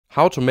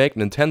How to make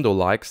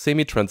Nintendo-like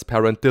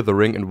semi-transparent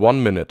dithering in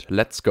 1 minute.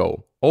 Let's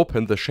go.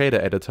 Open the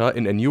shader editor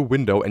in a new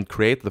window and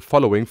create the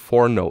following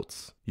 4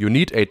 nodes. You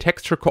need a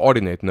texture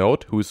coordinate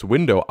node whose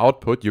window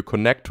output you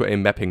connect to a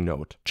mapping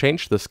node.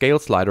 Change the scale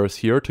sliders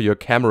here to your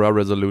camera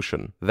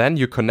resolution. Then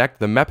you connect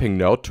the mapping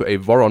node to a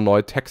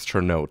Voronoi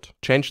texture node.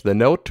 Change the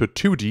node to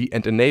 2D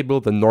and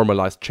enable the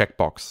normalized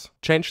checkbox.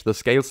 Change the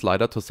scale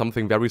slider to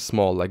something very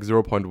small like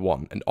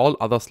 0.1 and all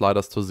other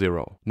sliders to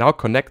 0. Now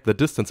connect the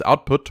distance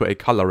output to a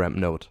color ramp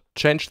node.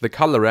 Change the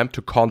color ramp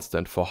to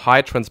constant for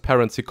high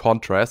transparency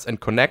contrast and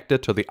connect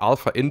it to the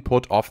alpha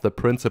input of the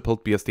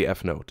principled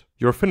BSDF node.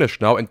 You're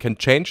finished now and can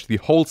change the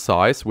hole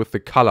size with the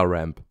color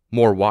ramp.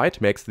 More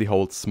white makes the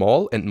holes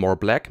small and more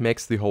black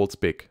makes the holes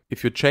big.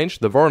 If you change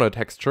the Voronoi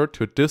texture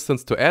to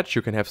distance to edge,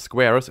 you can have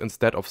squares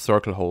instead of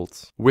circle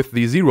holes. With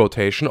the Z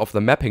rotation of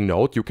the mapping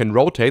node, you can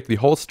rotate the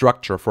whole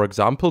structure, for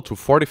example, to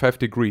 45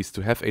 degrees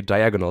to have a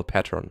diagonal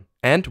pattern.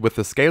 And with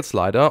the scale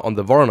slider on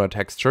the Voronoi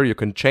texture, you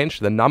can change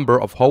the number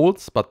of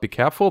holes, but be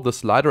careful, the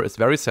slider is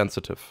very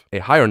sensitive. A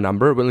higher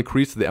number will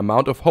increase the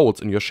amount of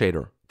holes in your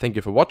shader. Thank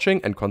you for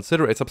watching and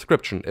consider a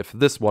subscription if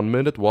this 1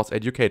 minute was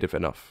educative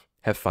enough.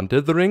 Have fun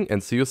dithering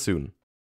and see you soon.